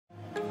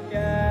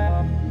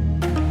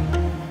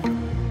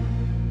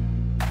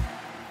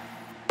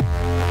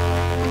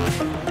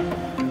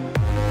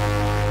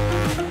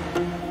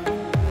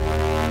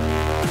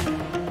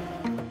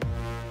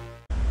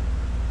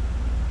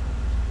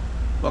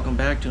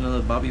back to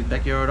another Bobby's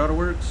Backyard Auto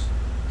Works.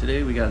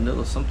 Today we got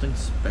another something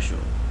special.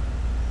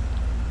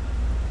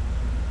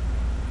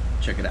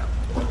 Check it out.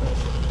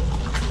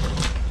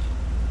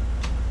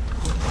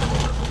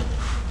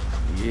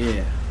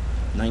 Yeah,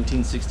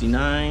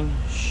 1969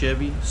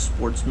 Chevy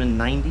Sportsman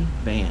 90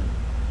 van.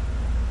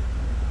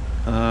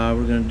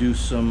 We're gonna do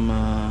some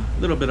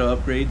little bit of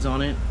upgrades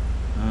on it.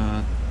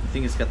 I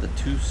think it's got the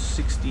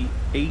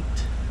 268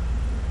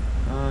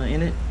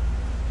 in it.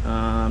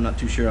 I'm not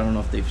too sure. I don't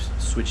know if they've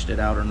switched it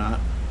out or not.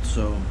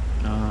 So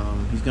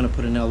he's gonna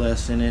put an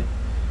LS in it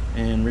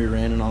and rear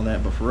end and all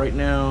that, but for right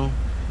now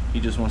he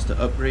just wants to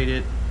upgrade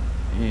it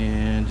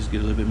and just get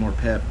a little bit more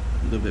pep,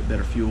 a little bit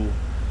better fuel,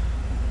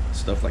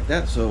 stuff like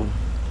that. So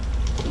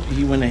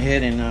he went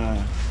ahead and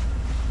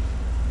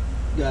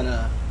got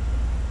a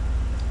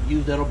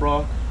used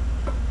Edelbrock,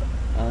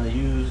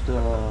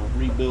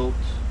 rebuilt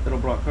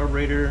Edelbrock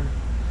carburetor,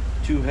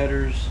 2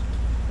 headers,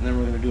 and then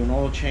we're going to do an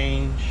oil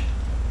change,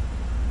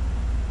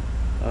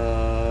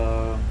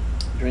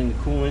 drain the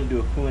coolant, do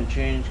a coolant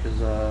change because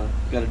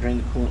got to drain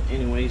the coolant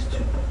anyways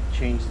to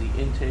change the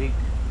intake,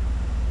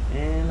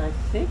 and I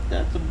think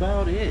that's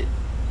about it.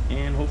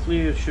 And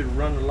hopefully it should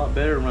run a lot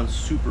better. It runs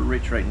super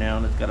rich right now,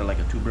 and it's got like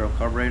a 2-barrel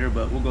carburetor,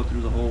 but we'll go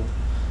through the whole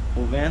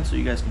van so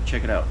you guys can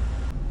check it out.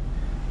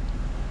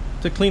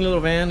 It's a clean little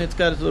van. It's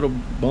got its little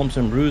bumps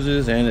and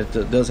bruises, and it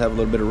does have a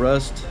little bit of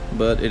rust,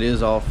 but it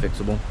is all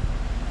fixable,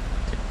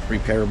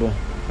 repairable,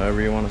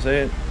 however you want to say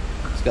it.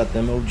 It's got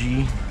them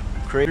OG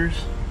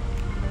craters,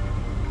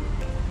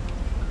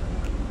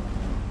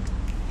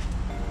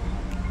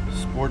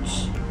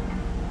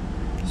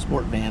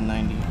 SportVan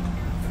 90.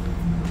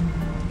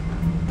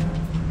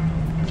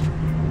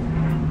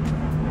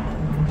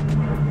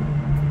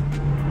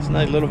 It's a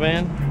nice little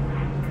van.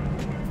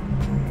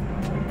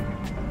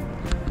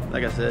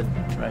 Like I said,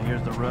 right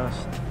here's the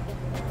rust.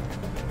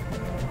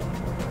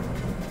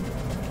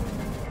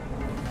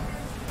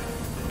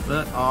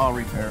 But all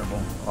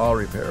repairable, all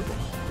repairable.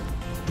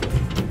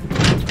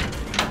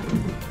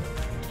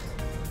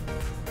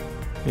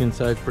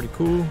 Inside's pretty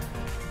cool.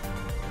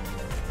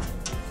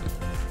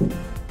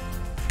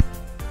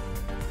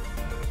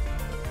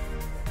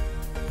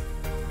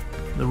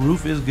 The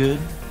roof is good.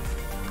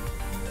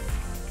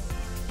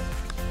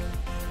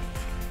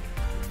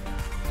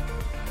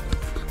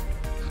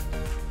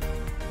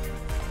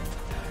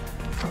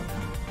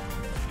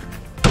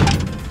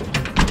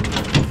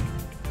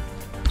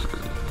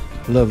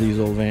 Love these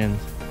old vans.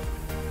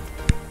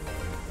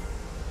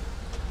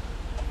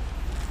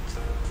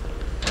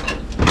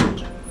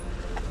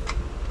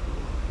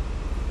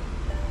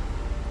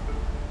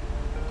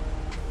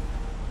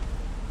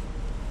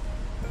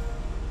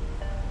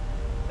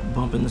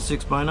 Bumping the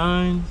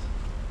 6x9s.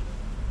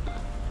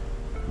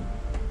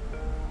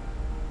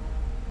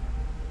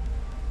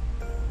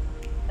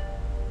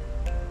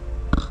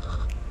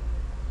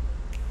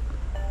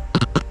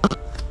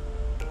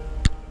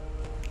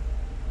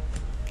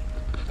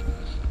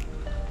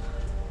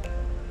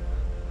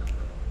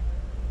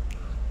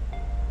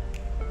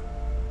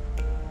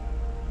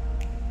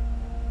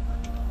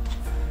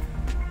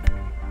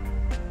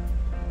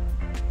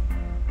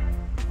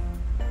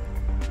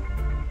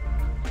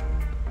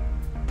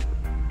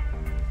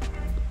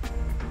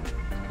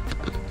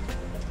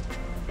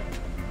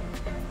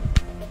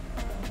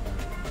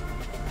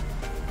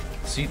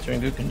 Seats are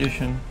in good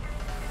condition.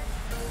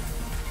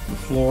 The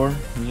floor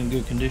is in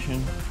good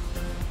condition.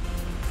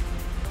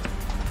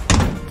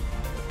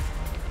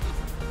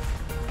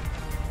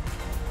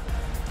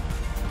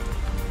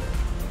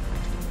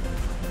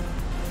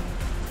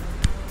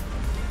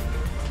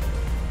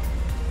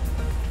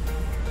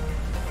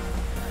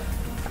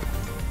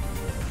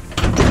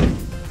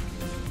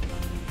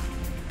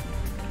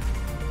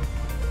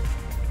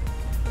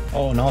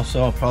 Oh, and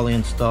also I'll probably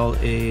install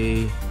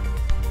a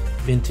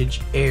vintage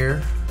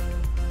air.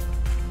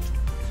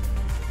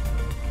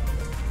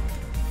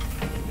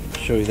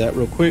 Show you that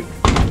real quick.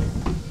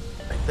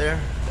 Right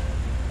there.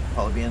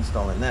 Probably be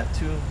installing that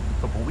too in a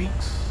couple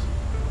weeks.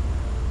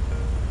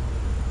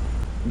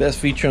 Best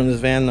feature on this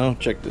van though,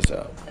 check this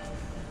out.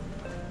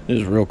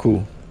 This is real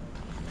cool.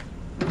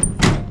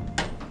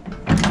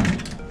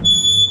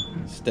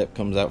 Step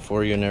comes out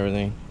for you and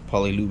everything.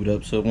 Probably lube it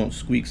up so it won't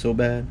squeak so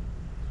bad.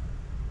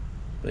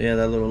 But yeah,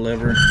 that little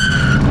lever.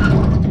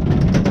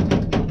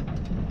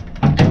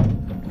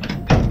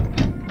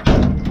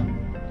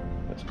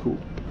 That's cool.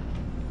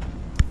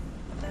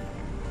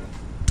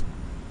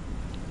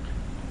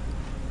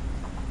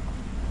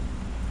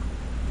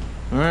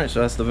 Alright,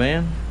 so that's the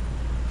van.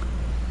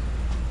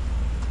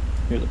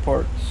 Here are the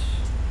parts.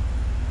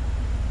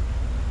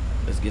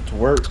 Let's get to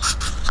work.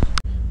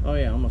 Oh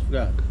yeah, I almost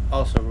forgot.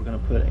 Also, we're going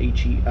to put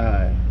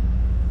HEI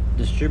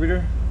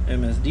distributor,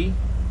 MSD.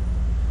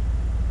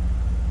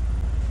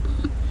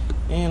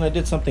 And I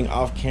did something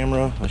off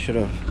camera. I should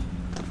have.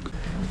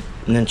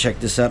 And then check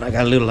this out. I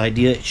got a little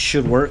idea. It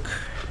should work.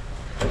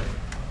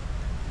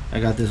 I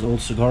got this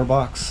old cigar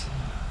box.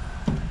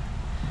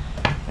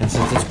 And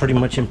since it's pretty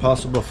much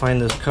impossible to find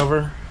this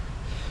cover,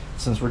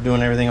 since we're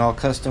doing everything all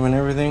custom and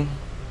everything,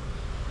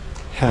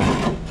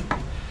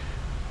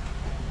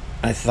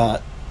 I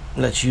thought,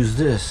 let's use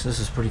this. This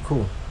is pretty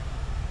cool.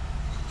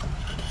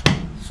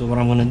 So what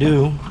I'm gonna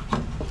do,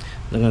 I'm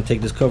gonna take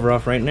this cover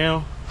off right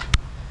now,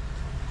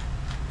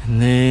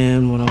 and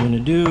then what I'm gonna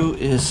do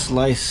is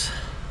slice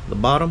the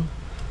bottom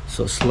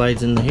so it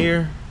slides into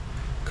here,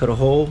 cut a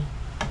hole,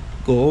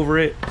 go over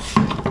it,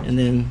 and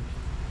then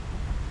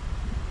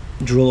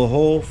drill a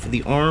hole for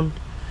the arm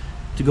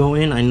to go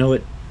in. I know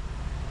it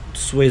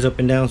sways up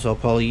and down, so I'll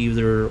probably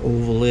either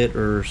oval it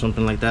or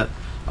something like that.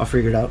 I'll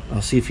figure it out.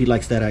 I'll see if he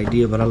likes that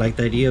idea, but I like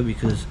the idea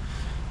because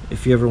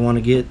if you ever want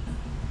to get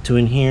to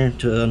in here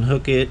to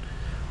unhook it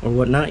or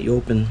whatnot, you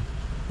open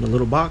the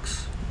little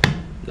box,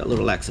 you got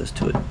little access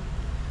to it.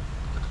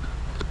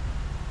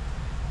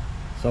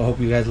 So I hope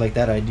you guys like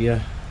that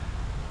idea.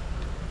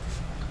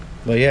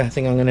 But yeah, I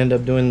think I'm gonna end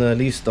up doing at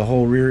least the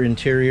whole rear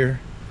interior,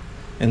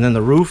 and then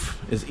the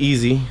roof is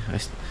easy.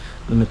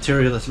 The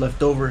material that's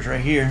left over is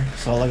right here,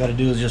 so all I gotta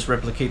do is just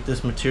replicate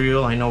this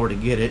material. I know where to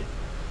get it,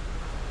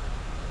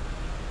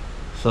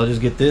 so I'll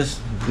just get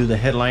this, do the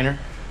headliner.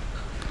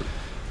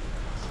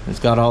 It's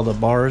got all the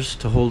bars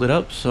to hold it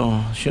up,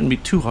 so it shouldn't be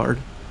too hard.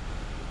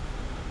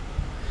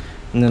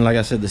 And then, like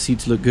I said, the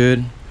seats look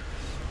good,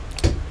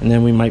 and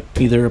then we might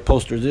either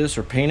upholster this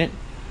or paint it.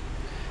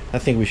 I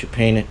think we should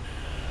paint it,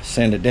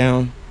 sand it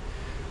down,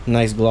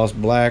 nice gloss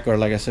black, or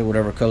like I said,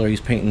 whatever color he's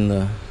painting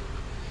the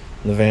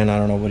van. I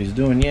don't know what he's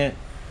doing yet.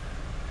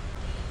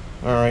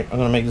 All right, I'm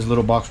gonna make this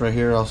little box right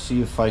here. I'll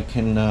see if I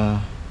can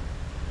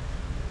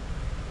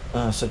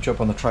set you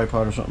up on the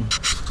tripod or something.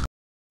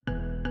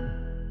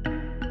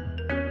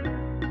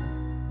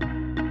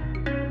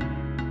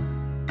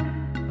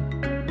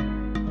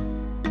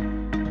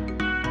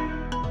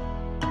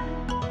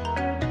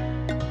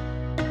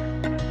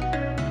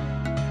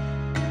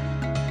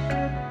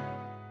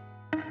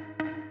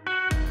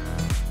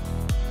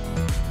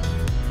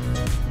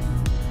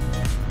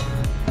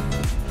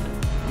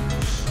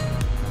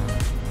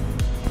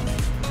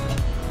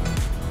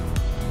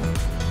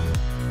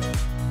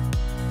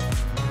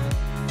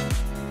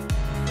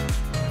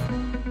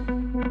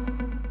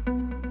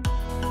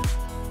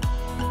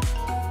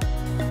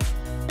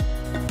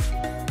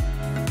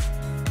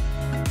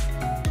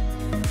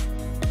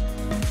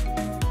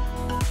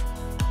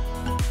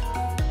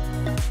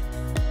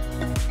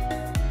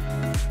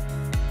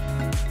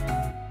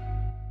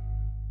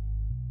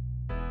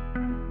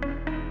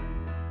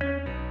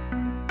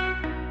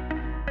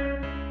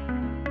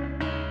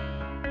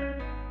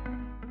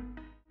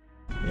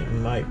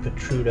 Might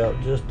protrude out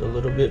just a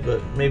little bit,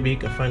 but maybe he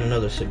can find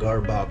another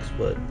cigar box.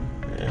 But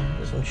yeah,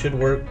 this one should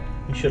work.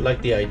 He should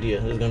like the idea.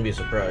 This is gonna be a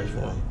surprise for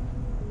him.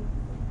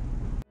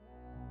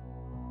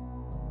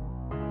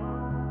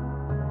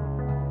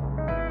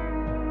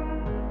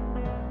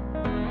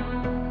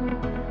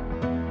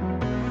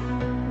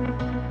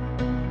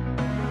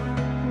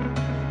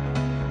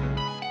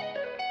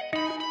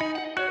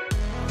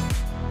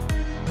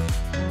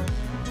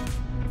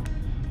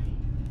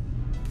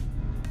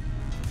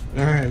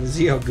 Alright, let's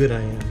see how good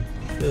I am.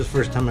 This is the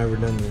first time I've ever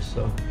done this,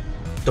 so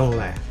don't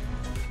laugh.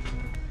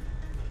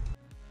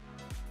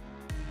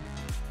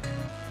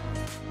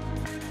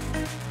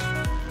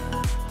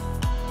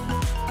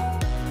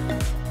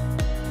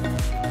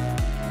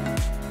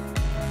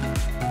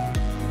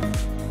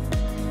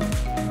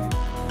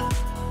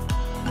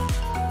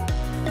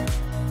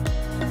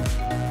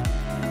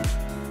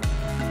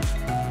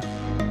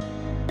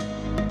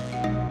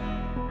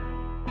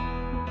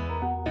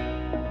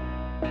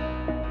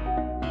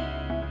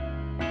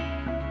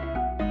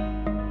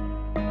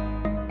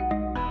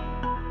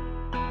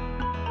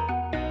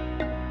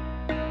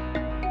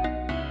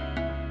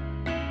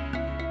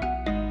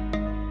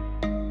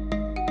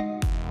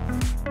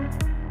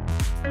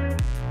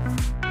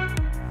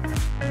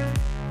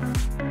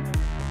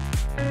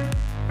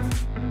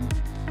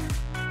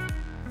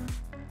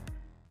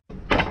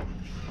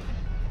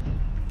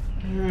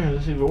 Alright,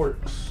 let's see if it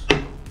works.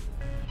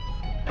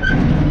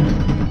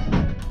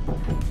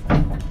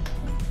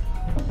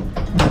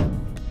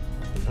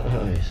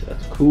 Nice,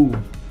 that's cool.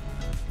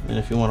 And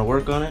if you want to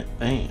work on it,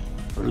 bam,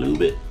 for a little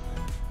bit.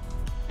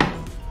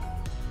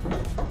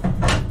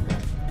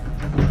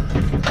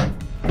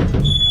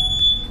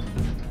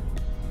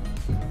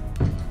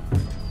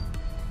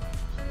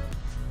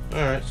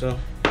 Alright, so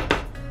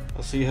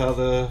I'll see how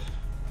the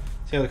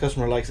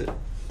customer likes it.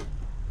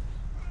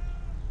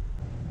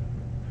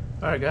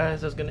 Alright guys,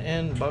 that's gonna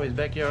end Bobby's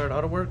Backyard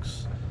Auto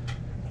Works.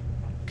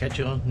 Catch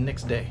you on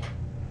next day.